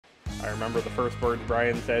I remember the first words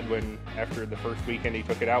Brian said after the first weekend he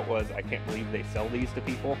took it out was, "I can't believe they sell these to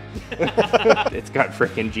people." It's got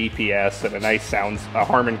freaking GPS and a nice a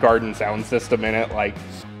Harman Kardon sound system in it. Like,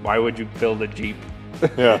 why would you build a Jeep?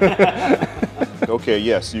 Yeah. Okay,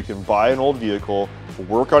 yes, you can buy an old vehicle,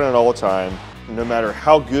 work on it all the time. No matter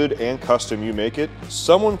how good and custom you make it,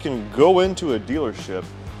 someone can go into a dealership,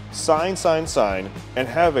 sign, and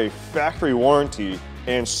have a factory warranty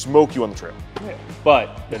and smoke you on the trail. Yeah.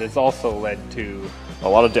 But that has also led to a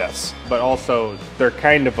lot of deaths. But also, they're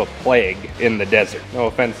kind of a plague in the desert. No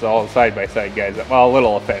offense to all the side-by-side guys. Well, a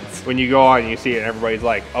little offense. When you go on and you see it, everybody's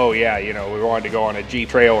like, oh yeah, you know, we wanted to go on a Jeep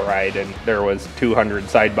trail ride, and there was 200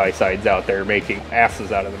 side-by-sides out there making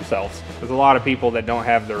asses out of themselves. There's a lot of people that don't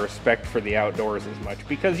have the respect for the outdoors as much,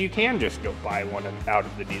 because you can just go buy one out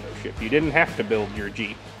of the dealership. You didn't have to build your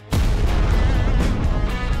Jeep.